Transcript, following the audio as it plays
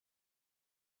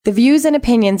The views and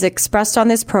opinions expressed on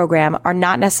this program are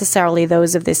not necessarily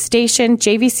those of this station,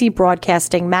 JVC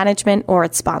Broadcasting Management, or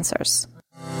its sponsors.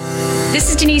 This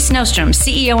is Denise Nostrom,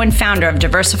 CEO and founder of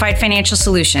Diversified Financial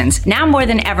Solutions. Now more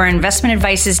than ever, investment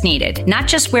advice is needed. Not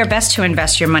just where best to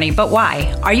invest your money, but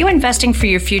why. Are you investing for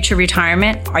your future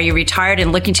retirement? Are you retired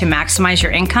and looking to maximize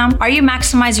your income? Are you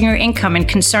maximizing your income and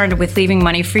concerned with leaving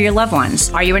money for your loved ones?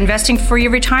 Are you investing for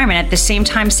your retirement at the same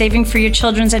time saving for your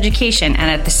children's education and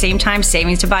at the same time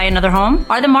saving to buy another home?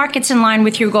 Are the markets in line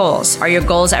with your goals? Are your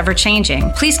goals ever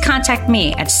changing? Please contact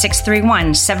me at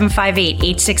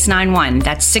 631-758-8691.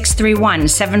 That's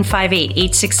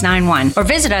 631-758-8691, or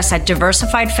visit us at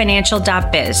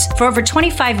diversifiedfinancial.biz. For over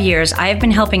 25 years, I have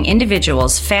been helping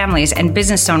individuals, families, and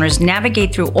business owners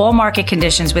navigate through all market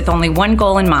conditions with only one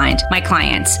goal in mind, my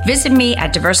clients. Visit me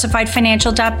at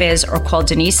diversifiedfinancial.biz or call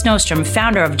Denise Nostrom,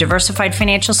 founder of Diversified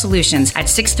Financial Solutions, at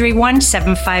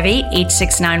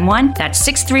 631-758-8691. That's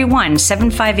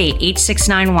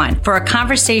 631-758-8691 for a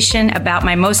conversation about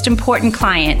my most important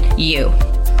client, you.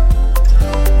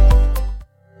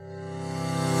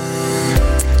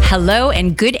 Hello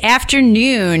and good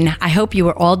afternoon. I hope you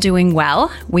are all doing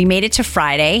well. We made it to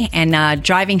Friday, and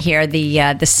driving here,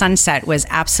 the sunset was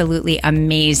absolutely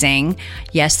amazing.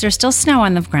 Yes, there's still snow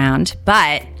on the ground,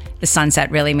 but the sunset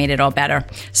really made it all better.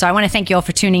 So I want to thank you all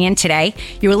for tuning in today.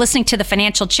 You are listening to The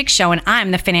Financial Chick Show, and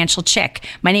I'm the Financial Chick.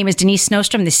 My name is Denise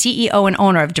Nostrom, the CEO and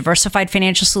owner of Diversified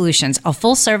Financial Solutions, a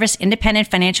full-service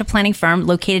independent financial planning firm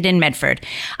located in Medford.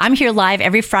 I'm here live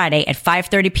every Friday at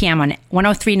 5:30 p.m. on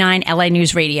 103.9 LA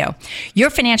News Radio. Your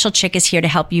Financial Chick is here to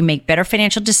help you make better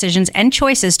financial decisions and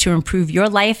choices to improve your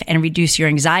life and reduce your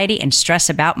anxiety and stress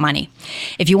about money.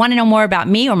 If you want to know more about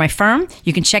me or my firm,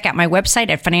 you can check out my website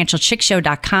at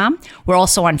financialchickshow.com. We're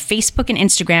also on Facebook and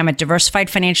Instagram at Diversified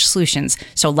Financial Solutions.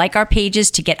 So like our pages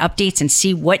to get updates and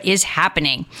see what is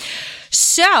happening.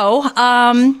 So,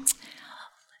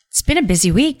 it's been a busy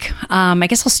week. I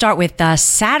guess I'll start with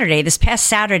Saturday. This past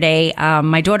Saturday,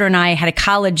 my daughter and I had a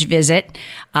college visit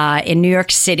in New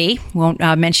York City. Won't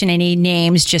mention any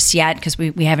names just yet because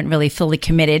we haven't really fully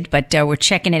committed, but we're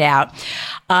checking it out.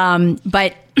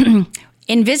 But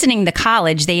in visiting the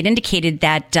college, they had indicated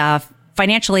that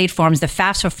financial aid forms, the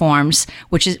FAFSA forms,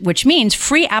 which means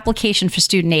free application for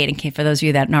student aid. And for those of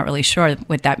you that are not really sure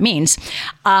what that means,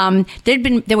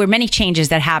 there were many changes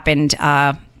that happened.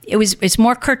 It's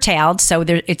more curtailed, so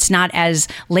it's not as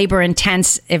labor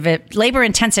intensive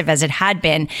as it had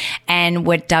been. And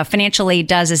what financial aid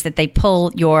does is that they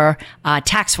pull your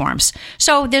tax forms.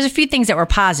 So there's a few things that were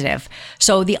positive.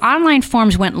 So the online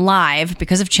forms went live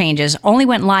because of changes. Only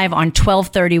went live on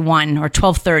 12/31 or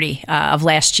 12/30 of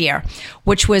last year,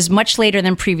 which was much later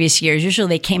than previous years. Usually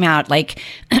they came out like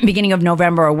beginning of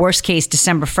November or worst case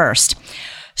December 1st.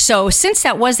 So since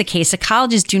that was the case, the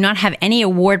colleges do not have any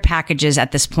award packages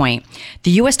at this point.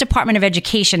 The U.S. Department of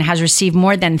Education has received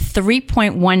more than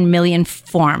 3.1 million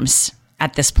forms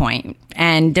at this point,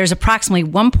 and there's approximately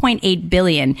 1.8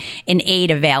 billion in aid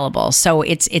available. So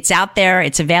it's out there,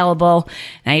 it's available.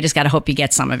 Now you just got to hope you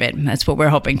get some of it. That's what we're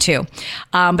hoping too.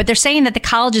 But they're saying that the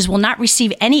colleges will not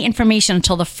receive any information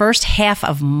until the first half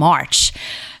of March.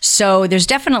 So there's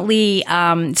definitely,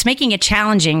 it's making it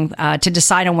challenging to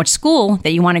decide on which school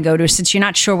that you want to go to, since you're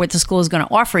not sure what the school is going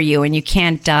to offer you, and you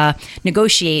can't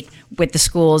negotiate with the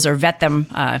schools or vet them,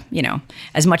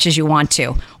 as much as you want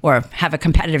to, or have a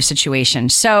competitive situation.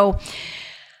 So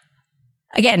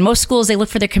again, most schools, they look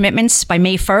for their commitments by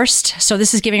May 1st. So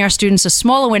this is giving our students a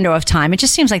smaller window of time. It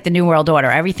just seems like the new world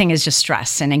order. Everything is just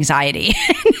stress and anxiety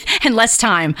and less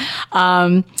time.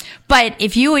 But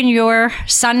if you and your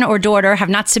son or daughter have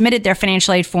not submitted their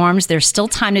financial aid forms, there's still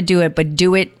time to do it, but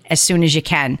do it as soon as you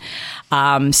can.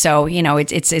 So,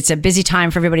 it's a busy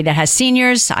time for everybody that has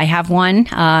seniors. I have one,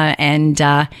 and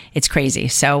it's crazy.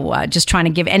 So just trying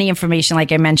to give any information,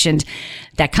 like I mentioned,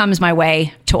 that comes my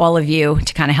way to all of you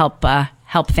to kind of help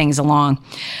things along.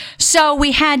 So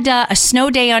we had a snow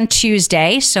day on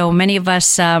Tuesday. So many of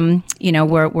us,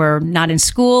 were not in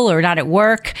school or not at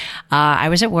work. I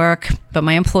was at work, but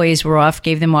my employees were off,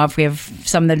 gave them off. We have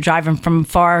some that are driving from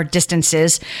far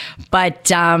distances, but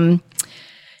the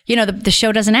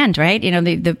show doesn't end, right?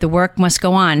 The work must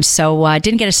go on. So I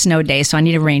didn't get a snow day, so I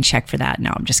need a rain check for that.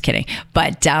 No, I'm just kidding.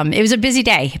 But it was a busy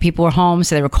day. People were home,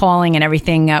 so they were calling and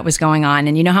everything was going on.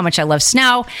 And you know how much I love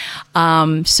snow.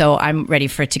 So I'm ready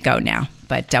for it to go now.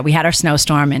 But we had our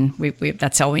snowstorm, and we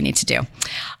that's all we need to do.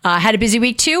 Had a busy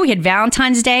week, too. We had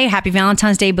Valentine's Day. Happy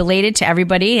Valentine's Day belated to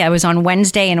everybody. I was on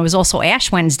Wednesday, and it was also Ash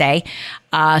Wednesday.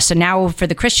 So now for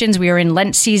the Christians, we are in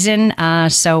Lent season,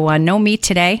 so no meat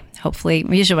today. hopefully,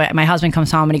 usually my husband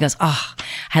comes home and he goes, "Oh, I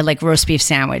had like roast beef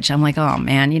sandwich." I'm like, "Oh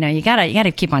man, you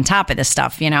gotta keep on top of this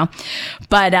stuff,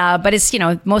 But it's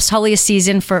most holiest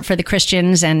season for the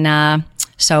Christians, and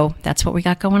so that's what we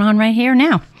got going on right here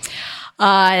now.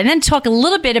 And then talk a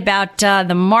little bit about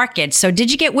the market. So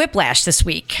did you get whiplash this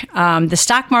week? The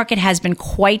stock market has been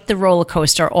quite the roller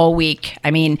coaster all week. I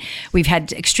mean, we've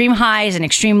had extreme highs and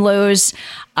extreme lows.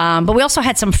 But we also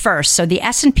had some firsts. So the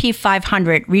S&P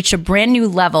 500 reached a brand new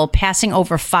level, passing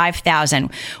over 5,000,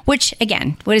 which,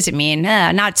 again, what does it mean?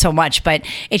 Not so much, but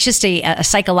it's just a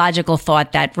psychological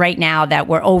thought that right now that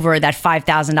we're over that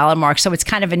 $5,000 mark. So it's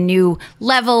kind of a new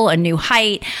level, a new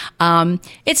height.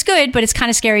 It's good, but it's kind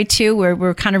of scary too.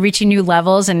 We're kind of reaching new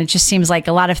levels, and it just seems like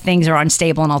a lot of things are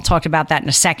unstable, and I'll talk about that in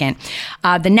a second.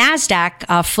 The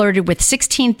NASDAQ flirted with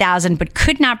 16,000, but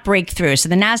could not break through. So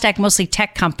the NASDAQ, mostly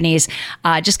tech companies,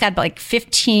 just got like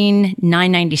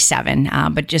 15,997,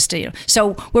 but just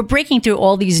so we're breaking through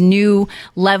all these new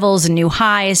levels and new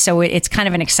highs. So it's kind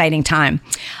of an exciting time.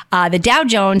 The Dow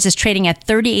Jones is trading at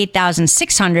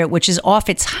 38,600, which is off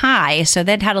its high. So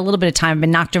that had a little bit of time,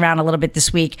 been knocked around a little bit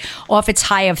this week, off its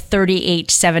high of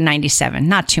 38,797.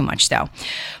 Not too much though.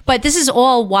 But this is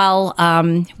all while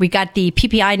we got the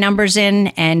PPI numbers in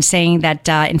and saying that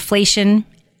inflation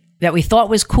that we thought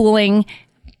was cooling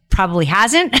probably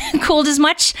hasn't cooled as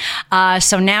much.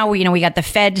 So now, we got the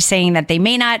Fed saying that they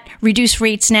may not reduce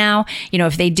rates now.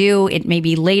 If they do, it may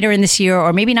be later in this year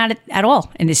or maybe not at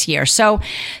all in this year. So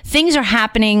things are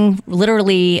happening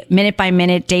literally minute by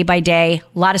minute, day by day.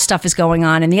 A lot of stuff is going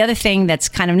on. And the other thing that's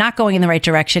kind of not going in the right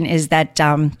direction is that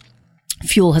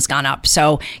fuel has gone up.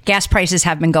 So gas prices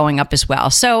have been going up as well.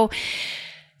 So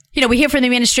we hear from the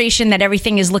administration that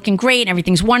everything is looking great,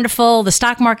 everything's wonderful, the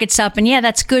stock market's up, and yeah,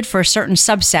 that's good for a certain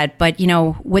subset. But,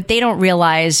 what they don't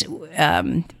realize,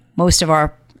 most of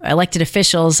our elected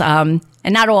officials, and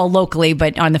not all locally,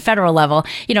 but on the federal level,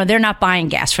 they're not buying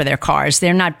gas for their cars.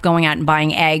 They're not going out and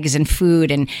buying eggs and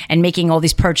food and making all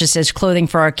these purchases, clothing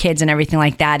for our kids and everything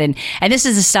like that. And this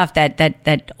is the stuff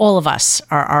that all of us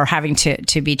are having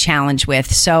to be challenged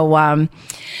with. So,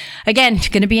 again, it's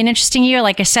going to be an interesting year.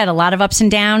 Like I said, a lot of ups and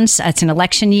downs. It's an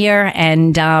election year,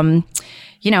 and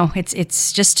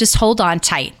it's just hold on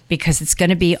tight because it's going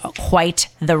to be quite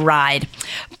the ride.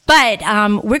 But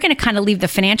we're going to kind of leave the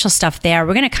financial stuff there.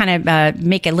 We're going to kind of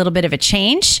make a little bit of a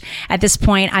change. At this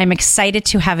point, I'm excited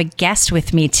to have a guest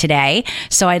with me today.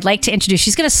 So I'd like to introduce,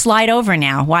 she's going to slide over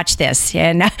now. Watch this.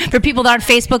 And for people that aren't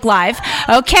Facebook Live,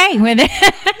 okay.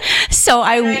 So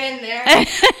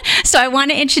I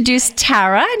want to introduce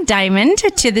Tara Diamond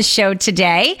to the show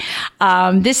today.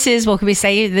 This is, what can we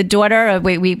say, the daughter.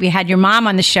 We had your mom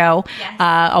on the show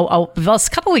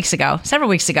several weeks ago,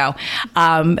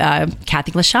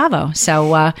 Kathy Glashavo.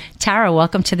 So, Tara,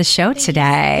 welcome to the show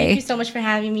today. Thank you so much for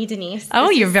having me, Denise.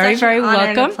 You're very, very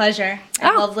welcome. And a pleasure.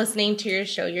 I love listening to your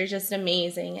show. You're just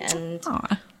amazing and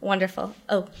wonderful.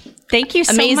 Oh, thank you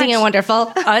so much. Amazing and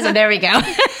wonderful. So there we go.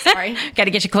 Sorry. Got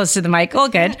to get you close to the mic. All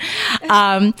good.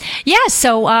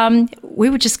 So we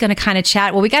were just going to kind of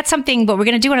chat. Well, we got something, but we're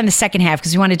going to do it on the second half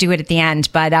because we want to do it at the end.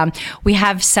 But we're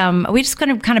just going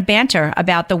to kind of banter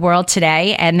about the world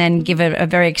today and then give a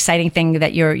very exciting thing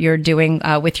that you're doing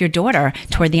with your daughter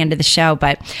toward the end of the show.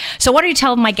 But so why don't you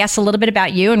tell my guests a little bit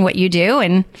about you and what you do?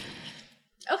 And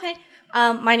okay.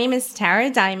 My name is Tara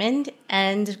Diamond,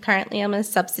 and currently I'm a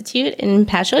substitute in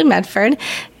Patchogue, Medford.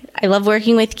 I love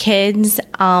working with kids.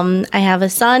 I have a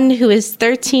son who is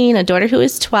 13, a daughter who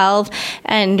is 12,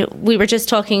 and we were just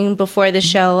talking before the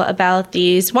show about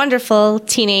these wonderful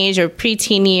teenage or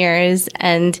preteen years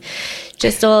and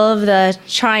just all of the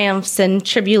triumphs and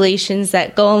tribulations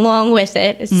that go along with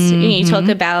it. You talk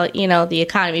about, the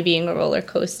economy being a roller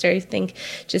coaster. I think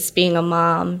just being a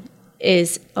mom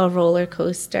is a roller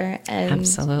coaster. And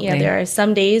absolutely. There are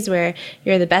some days where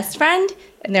you're the best friend,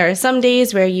 and there are some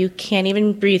days where you can't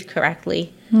even breathe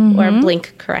correctly or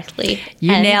blink correctly.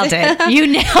 Nailed it. You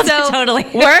nailed it totally.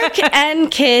 Work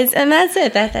and kids, and that's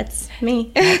it. That's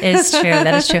me. That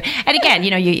is true. And again,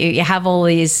 you have all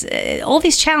these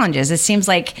challenges. It seems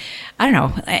like, I don't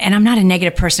know, and I'm not a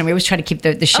negative person. We always try to keep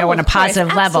the show on a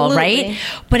positive level, right?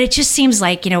 But it just seems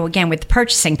like, again, with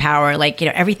purchasing power, like,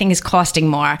 everything is costing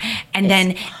more. And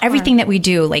then everything that we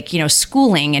do, like,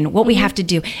 schooling and what we have to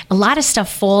do, a lot of stuff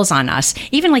falls on us.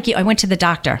 Even like I went to the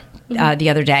doctor the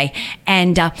other day,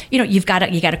 and you got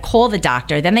to call the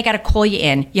doctor, then they got to call you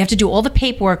in. You have to do all the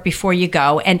paperwork before you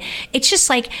go, and it's just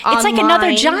like it's like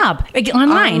another job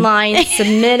online.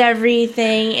 Submit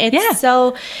everything.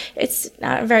 It's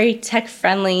not a very tech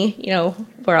friendly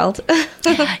world.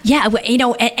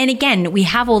 And again, we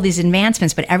have all these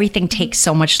advancements, but everything takes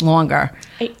so much longer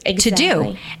to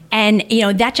do. And,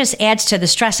 that just adds to the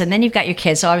stress. And then you've got your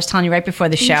kids. So I was telling you right before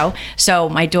the show. So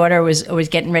my daughter was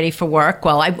getting ready for work.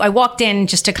 Well, I walked in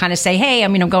just to kind of say, hey,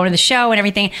 I'm going to the show and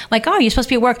everything. Like, oh, you're supposed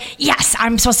to be at work? Yes,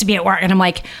 I'm supposed to be at work. And I'm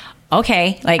like,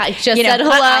 okay, like I just said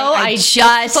hello. I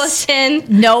just in.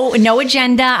 No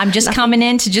agenda. I'm just coming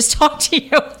in to just talk to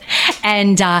you.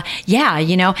 And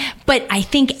but I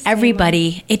think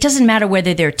everybody, it doesn't matter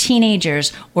whether they're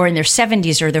teenagers or in their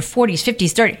 70s or their 40s,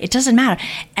 50s, 30s, it doesn't matter.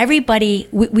 Everybody,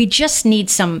 we just need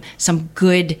some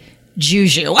good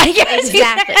juju, I guess.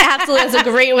 Exactly. Absolutely. That's a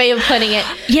great way of putting it.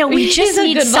 We just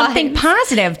need something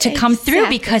positive to come through,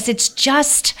 because it's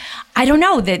just, I don't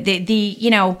know,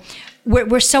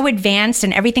 we're so advanced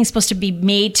and everything's supposed to be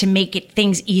made to make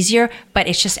things easier, but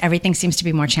it's just everything seems to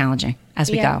be more challenging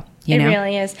as we go. It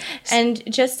really is. And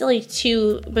just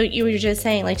but you were just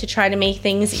saying, like, to try to make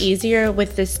things easier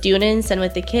with the students and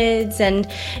with the kids and,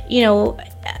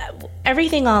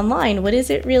 everything online. What is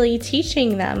it really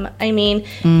teaching them? I mean,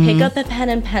 pick up a pen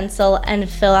and pencil and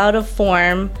fill out a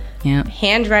form. Yeah.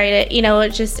 Handwrite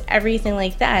it, just everything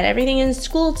like that. Everything in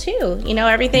school too,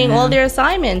 everything, all their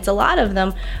assignments, a lot of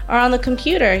them are on the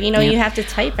computer. You have to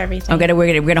type everything.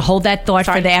 We're gonna hold that thought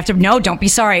for the after. No, don't be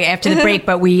sorry, after the break.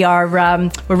 But we are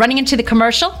we're running into the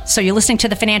commercial. So you're listening to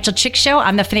the Financial Chick Show.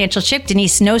 I'm the Financial Chick,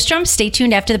 Denise Nostrom. Stay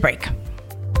tuned after the break.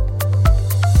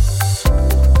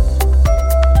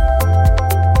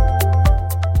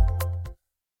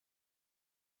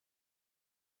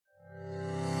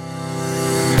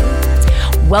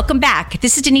 Welcome back.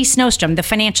 This is Denise Nostrom, the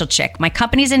Financial Chick. My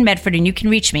company's in Medford, and you can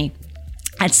reach me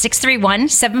at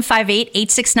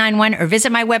 631-758-8691 or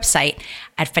visit my website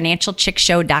at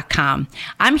financialchickshow.com.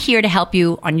 I'm here to help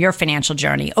you on your financial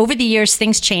journey. Over the years,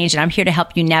 things change, and I'm here to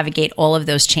help you navigate all of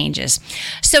those changes.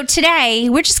 So today,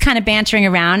 we're just kind of bantering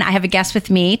around. I have a guest with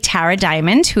me, Tara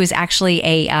Diamond, who is actually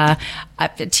a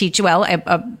teacher,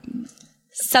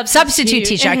 substitute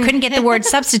teacher. I couldn't get the word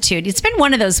substitute. It's been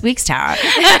one of those weeks, Tara.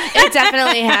 It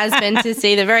definitely has been, to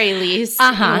say the very least.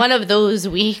 One of those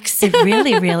weeks. It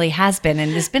really, really has been.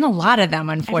 And there's been a lot of them,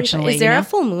 unfortunately. Is there a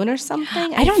full moon or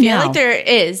something? I don't know. I feel like there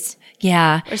is.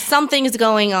 Yeah. Or something's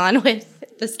going on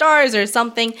with the stars or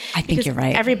something. I think you're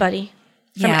right. Everybody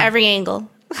from every angle.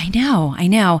 I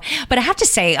know. But I have to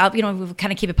say, we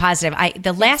kind of keep it positive.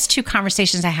 The last two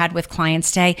conversations I had with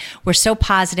clients today were so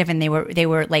positive, and they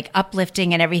were like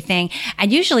uplifting and everything.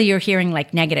 And usually you're hearing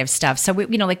like negative stuff. So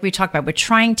like we talked about, we're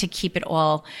trying to keep it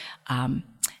all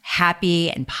happy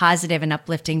and positive and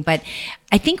uplifting. But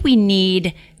I think we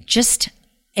need just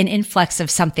an influx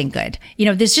of something good.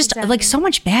 There's just like so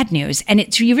much bad news,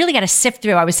 and you really got to sift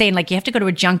through. I was saying, like, you have to go to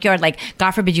a junkyard, like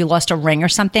God forbid you lost a ring or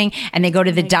something, and they go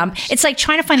to the dump. Gosh. It's like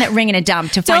trying to find that ring in a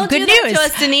dump to find good news. Don't do that to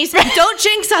us, Denise. Don't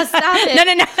jinx us. Stop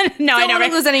it. No. I know.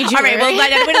 Don't lose any jewelry. All right, well, I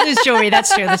don't want to lose jewelry.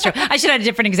 That's true. I should have a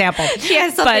different example.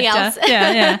 Something else.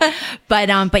 Yeah. But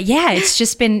yeah, it's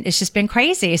just been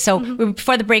crazy. So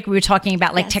before the break, we were talking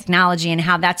about like technology and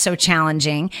how that's so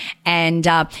challenging, and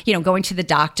going to the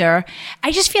doctor.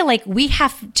 I just feel like we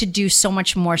have to do so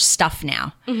much more stuff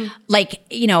now. Like,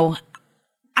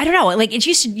 I don't know, like it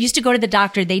used to go to the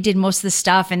doctor, they did most of the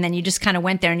stuff, and then you just kind of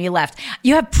went there and you left.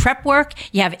 You have prep work,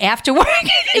 you have after work.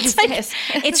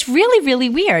 It's really, really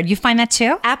weird. You find that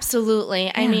too? Absolutely.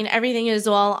 Yeah. I mean, everything is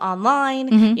all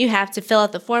online. You have to fill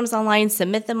out the forms online,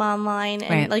 submit them online.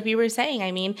 And like we were saying,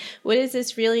 I mean, what is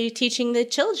this really teaching the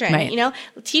children? Right.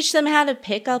 Teach them how to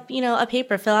pick up, a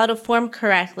paper, fill out a form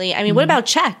correctly. I mean, what about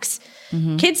checks?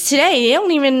 Kids today, they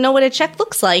don't even know what a check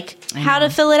looks like, how to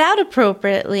fill it out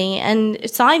appropriately and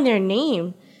sign their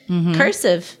name,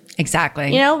 cursive.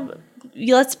 Exactly.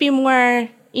 Let's be more,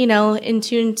 in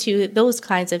tune to those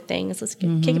kinds of things. Let's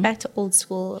kick it back to old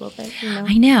school a little bit.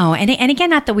 I know. And again,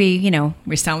 not that we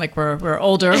sound like we're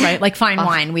older, right? Like fine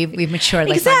wine. We've matured.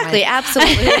 Like exactly.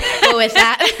 Absolutely. Go with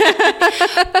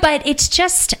that. But it's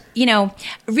just,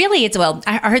 really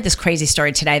I heard this crazy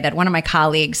story today that one of my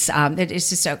colleagues, it's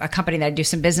just a company that I do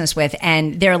some business with,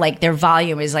 and their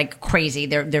volume is like crazy.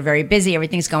 They're very busy.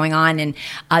 Everything's going on. And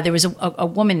there was a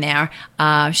woman there.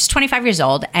 She's 25 years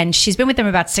old, and she's been with them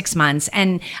about 6 months.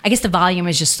 And I guess the volume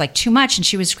is just like too much, and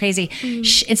she was crazy.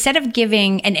 Instead of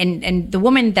giving, and the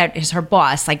woman that is her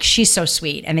boss, like she's so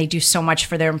sweet, and they do so much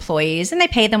for their employees, and they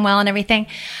pay them well and everything.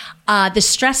 The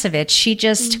stress of it, she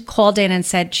just called in and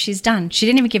said she's done. She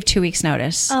didn't even give 2 weeks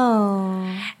notice.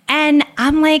 Oh. And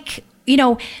I'm like,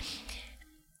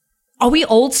 are we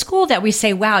old school that we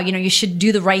say, wow, you should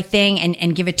do the right thing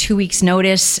and give it 2 weeks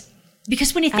notice?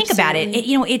 Because when you think about it,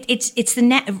 it's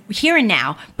the here and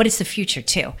now, but it's the future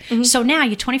too. So now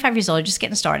you're 25 years old, you're just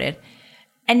getting started.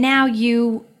 And now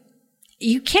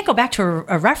you can't go back to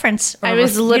a reference. I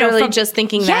was literally just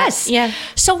thinking that. Yes. Yeah.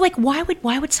 So like, why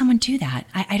would someone do that?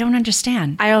 I don't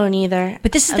understand. I don't either.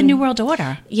 But this is the New World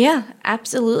Order. Yeah,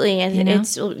 absolutely. And You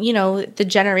know? it's, the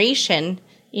generation,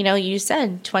 you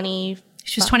said 20.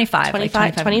 She was 25.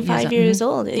 25 years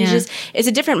old. It's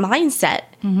a different mindset.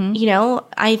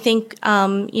 I think,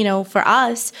 for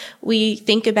us, we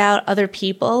think about other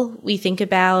people. We think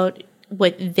about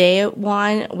what they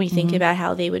want. We think about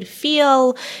how they would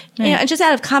feel, and just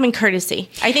out of common courtesy.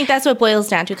 I think that's what boils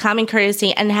down to, common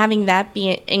courtesy, and having that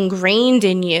be ingrained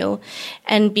in you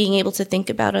and being able to think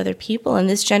about other people. And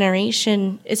this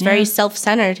generation is very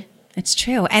self-centered. It's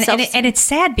true. And it's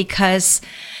sad because,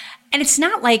 and it's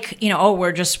not like,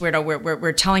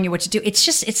 we're telling you what to do.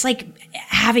 It's like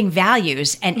having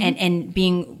values and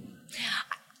being,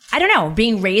 I don't know,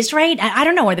 being raised right. I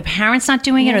don't know. Are the parents not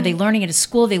doing it? Are they learning it at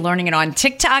school? Are they learning it on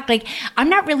TikTok? Like, I'm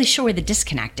not really sure where the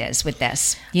disconnect is with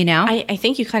this, I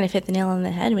think you kind of hit the nail on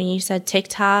the head when you said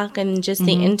TikTok and just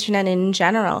the internet in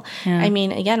general. Yeah. I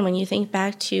mean, again, when you think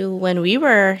back to when we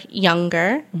were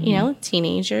younger,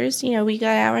 teenagers, we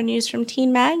got our news from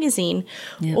Teen Magazine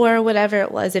or whatever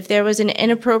it was. If there was an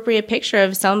inappropriate picture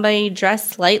of somebody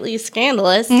dressed slightly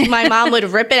scandalous, my mom would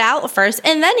rip it out first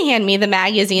and then hand me the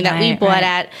magazine that we bought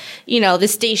at the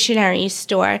stationery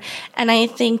store. And I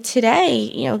think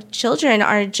today, children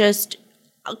are just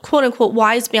quote unquote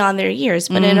wise beyond their years,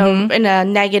 but in a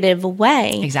negative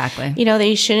way. Exactly.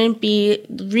 They shouldn't be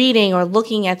reading or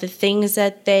looking at the things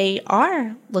that they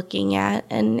are looking at.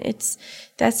 And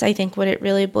that's I think what it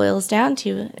really boils down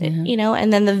to,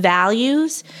 and then the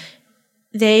values,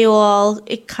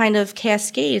 it kind of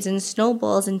cascades and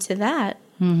snowballs into that.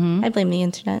 I blame the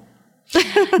internet.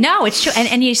 No, it's true.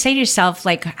 And you say to yourself,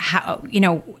 like, how,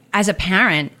 as a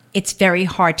parent, it's very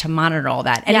hard to monitor all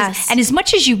that. And, and as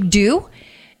much as you do,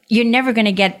 you're never going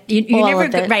to get,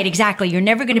 right, exactly. You're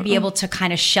never going to be able to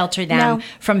kind of shelter them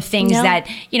from things that,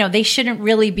 they shouldn't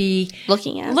really be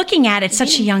looking at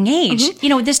such a young age.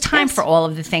 There's time for all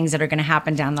of the things that are going to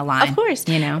happen down the line. Of course.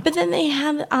 But then they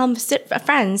have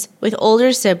friends with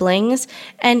older siblings.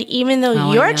 And even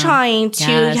though you're trying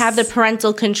to have the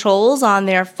parental controls on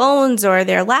their phones or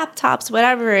their laptops,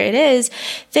 whatever it is,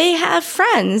 they have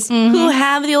friends who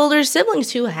have the older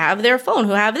siblings who have their phone,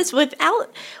 who have this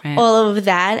without all of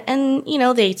that. And,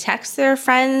 they text their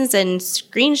friends and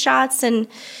screenshots, and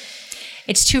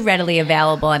it's too readily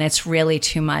available and it's really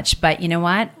too much. But you know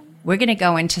what? We're going to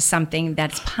go into something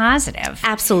that's positive.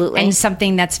 Absolutely. And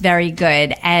something that's very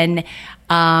good. And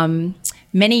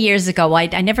many years ago, I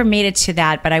never made it to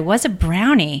that, but I was a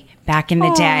brownie back in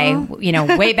the day,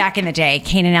 way back in the day,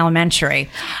 Canaan Elementary.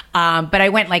 But I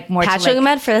went more Patrick to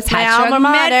Medford. That's my alma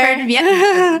mater.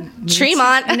 Yep.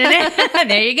 Tremont.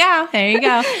 There you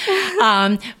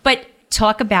go. But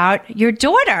talk about your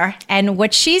daughter and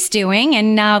what she's doing,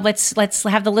 and let's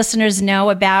have the listeners know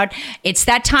about. It's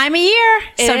that time of year,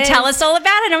 so tell us all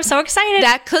about it. I'm so excited.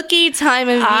 That cookie time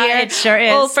of year. It sure is.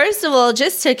 Well, first of all,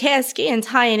 just to cascade and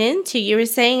tie it into, you were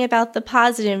saying about the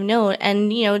positive note, and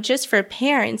just for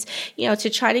parents, to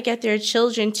try to get their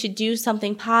children to do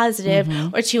something positive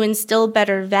or to instill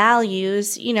better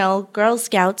values. Girl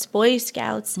Scouts, Boy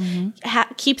Scouts,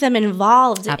 keep them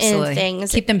involved in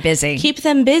things. Keep them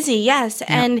busy. Yes.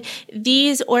 And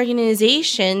these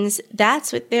organizations,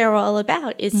 that's what they're all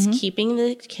about, is keeping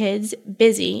the kids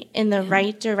busy in the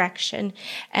right direction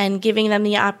and giving them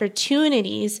the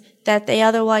opportunities that they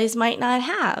otherwise might not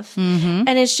have. And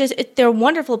it's just, they're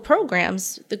wonderful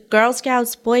programs, the Girl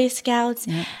Scouts, Boy Scouts.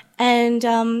 And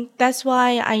that's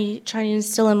why I try to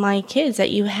instill in my kids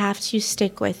that you have to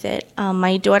stick with it.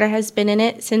 My daughter has been in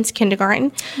it since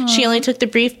kindergarten. Aww. She only took the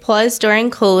brief pause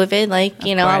during COVID,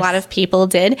 a lot of people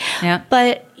did. Yeah.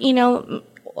 But,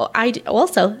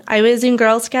 I was in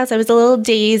Girl Scouts. I was a little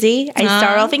daisy. I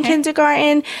started off in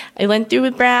kindergarten. I went through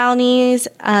with brownies,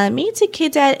 made to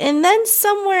cadet, and then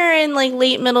somewhere in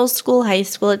late middle school, high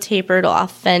school, it tapered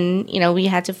off, and we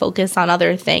had to focus on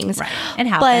other things. Right, it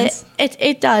happens. But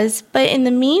it does. But in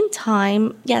the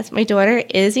meantime, yes, my daughter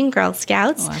is in Girl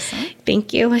Scouts. Awesome.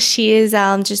 Thank you. She is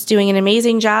just doing an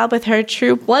amazing job with her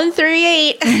Troop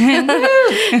 138.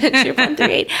 Troop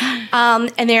 138.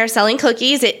 And they are selling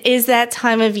cookies. It is that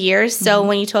time of year. So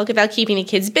when you talk about keeping the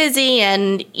kids busy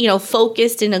and,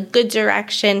 focused in a good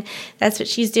direction, that's what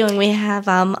she's doing. We have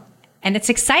And it's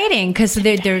exciting because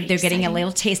they're getting a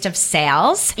little taste of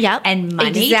sales and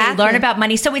money. Exactly. They learn about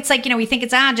money. So it's like, we think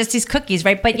it's just these cookies,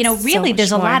 right? But, really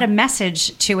there's a lot of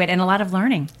message to it and a lot of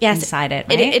learning inside it,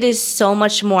 right? It is so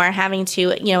much more having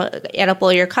to, add up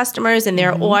all your customers and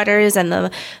their orders and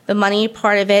the money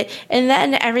part of it. And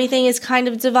then everything is kind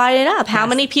of divided up. How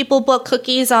many people book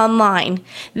cookies online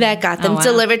that got them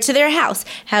delivered to their house?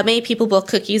 How many people book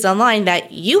cookies online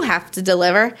that you have to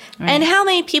deliver? Right. And how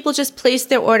many people just place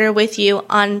their order with you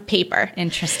on paper?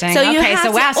 Interesting. So so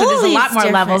there's a lot more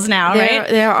levels now, right?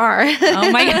 There are.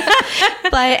 Oh my God.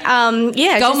 But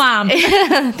Go mom.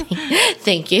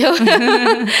 Thank you.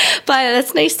 But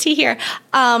that's nice to hear.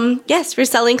 Yes, we're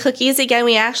selling cookies again.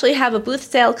 We actually have a booth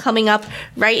sale coming up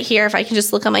right here. If I can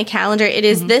just look on my calendar, it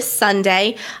is this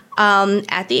Sunday.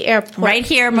 At the airport. Right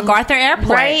here, MacArthur Airport.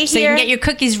 Right so here. you can get your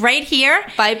cookies right here.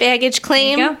 By baggage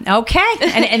claim. Okay.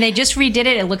 and they just redid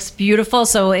it. It looks beautiful.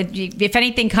 So if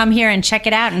anything, come here and check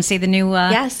it out and see the new...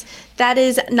 Yes. That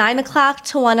is 9 o'clock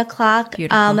to 1 o'clock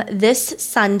this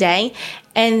Sunday.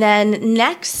 And then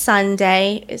next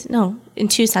Sunday, in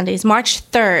 2 Sundays, March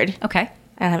 3rd. Okay.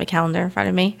 I don't have a calendar in front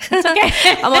of me. It's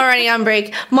okay. I'm already on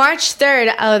break. March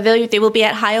 3rd, they will be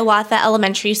at Hiawatha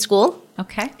Elementary School.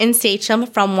 Okay. In Sachem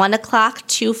from 1 o'clock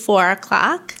to 4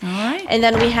 o'clock. All right. And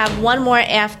then we have one more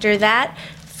after that,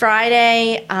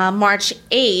 Friday, March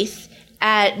 8th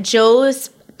at Joe's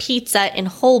Pizza in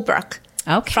Holbrook.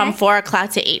 Okay. From 4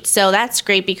 o'clock to 8. So that's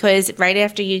great because right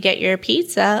after you get your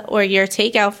pizza or your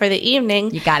takeout for the evening,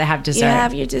 you got to have dessert. You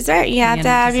have your dessert. You have to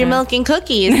have your milk and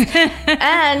cookies.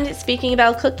 And speaking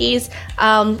about cookies,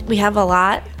 we have a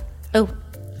lot. Oh,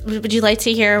 would you like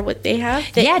to hear what they have?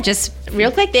 Just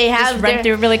real quick. They have just run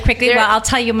through really quickly. Well, I'll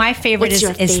tell you, my favorite is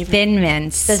Thin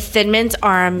Mints. The Thin Mints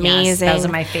are amazing. Yes, those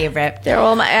are my favorite. They're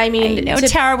all I know,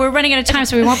 Tara, we're running out of time,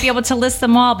 so we won't be able to list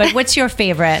them all. But what's your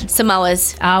favorite?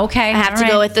 Samoas. Oh, okay. I have to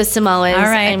go with the Samoas. All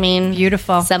right.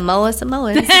 Beautiful. Samoas.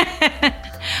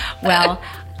 Well,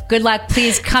 good luck.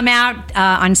 Please come out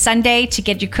on Sunday to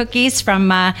get your cookies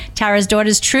from Tara's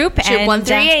daughter's troop. Troop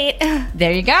 138.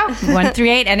 There you go.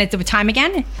 138. And at the time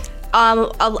again?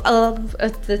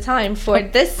 The time for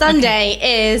this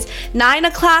Sunday is 9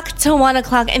 o'clock to 1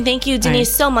 o'clock. And thank you,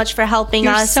 Denise, so much for helping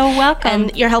us. You're so welcome.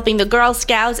 And you're helping the Girl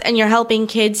Scouts and you're helping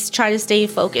kids try to stay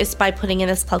focused by putting in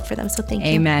this plug for them. So thank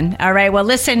you. Amen. All right. Well,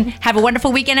 listen, have a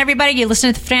wonderful weekend, everybody. You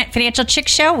listen to the Financial Chick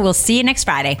Show. We'll see you next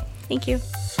Friday. Thank you.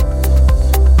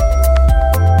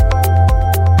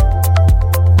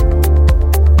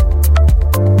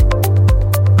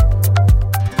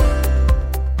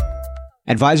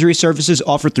 Advisory services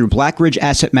offered through Blackridge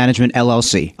Asset Management,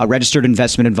 LLC, a registered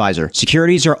investment advisor.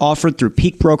 Securities are offered through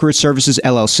Peak Brokerage Services,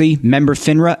 LLC, member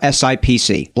FINRA,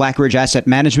 SIPC. Blackridge Asset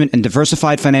Management and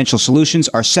Diversified Financial Solutions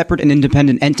are separate and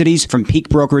independent entities from Peak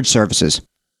Brokerage Services.